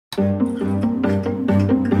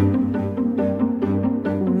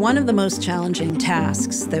One of the most challenging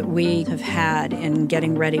tasks that we have had in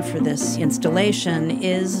getting ready for this installation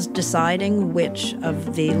is deciding which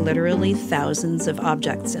of the literally thousands of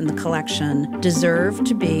objects in the collection deserve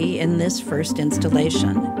to be in this first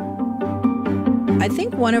installation. I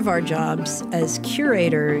think one of our jobs as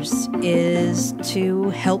curators is to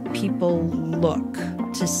help people look,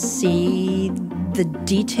 to see the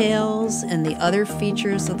details and the other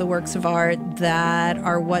features of the works of art that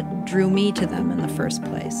are what drew me to them in the first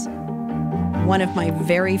place. One of my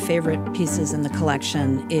very favorite pieces in the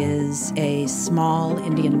collection is a small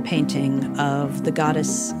Indian painting of the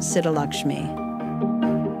goddess Siddha Lakshmi.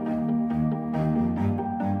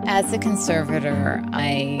 As a conservator,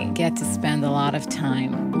 I get to spend a lot of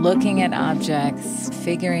time looking at objects,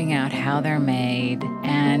 figuring out how they're made,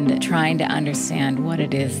 and trying to understand what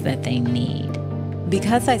it is that they need.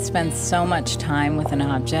 Because I spend so much time with an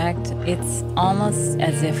object, it's almost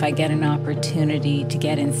as if I get an opportunity to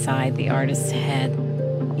get inside the artist's head.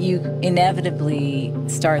 You inevitably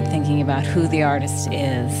start thinking about who the artist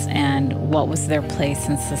is and what was their place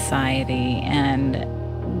in society and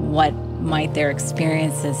what might their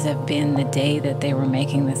experiences have been the day that they were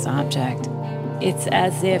making this object. It's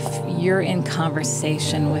as if you're in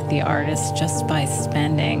conversation with the artist just by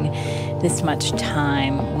spending this much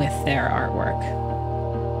time with their artwork.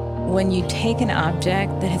 When you take an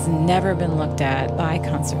object that has never been looked at by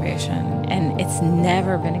conservation and it's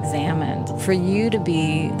never been examined, for you to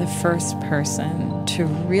be the first person to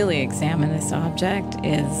really examine this object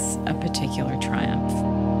is a particular triumph.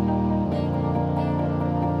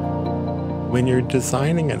 When you're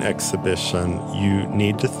designing an exhibition, you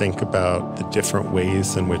need to think about the different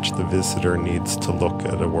ways in which the visitor needs to look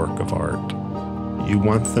at a work of art. You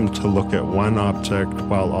want them to look at one object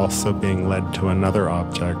while also being led to another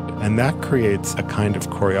object, and that creates a kind of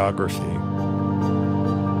choreography.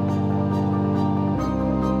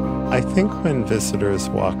 I think when visitors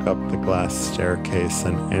walk up the glass staircase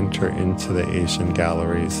and enter into the Asian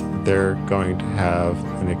galleries, they're going to have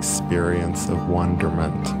an experience of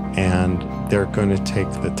wonderment, and they're going to take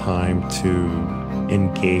the time to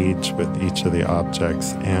engage with each of the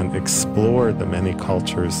objects and explore the many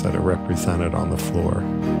cultures that are represented on the floor.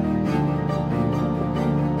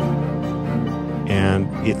 And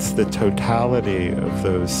it's the totality of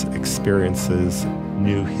those experiences,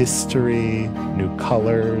 new history, new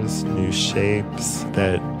colors, new shapes,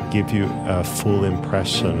 that give you a full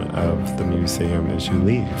impression of the museum as you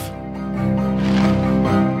leave.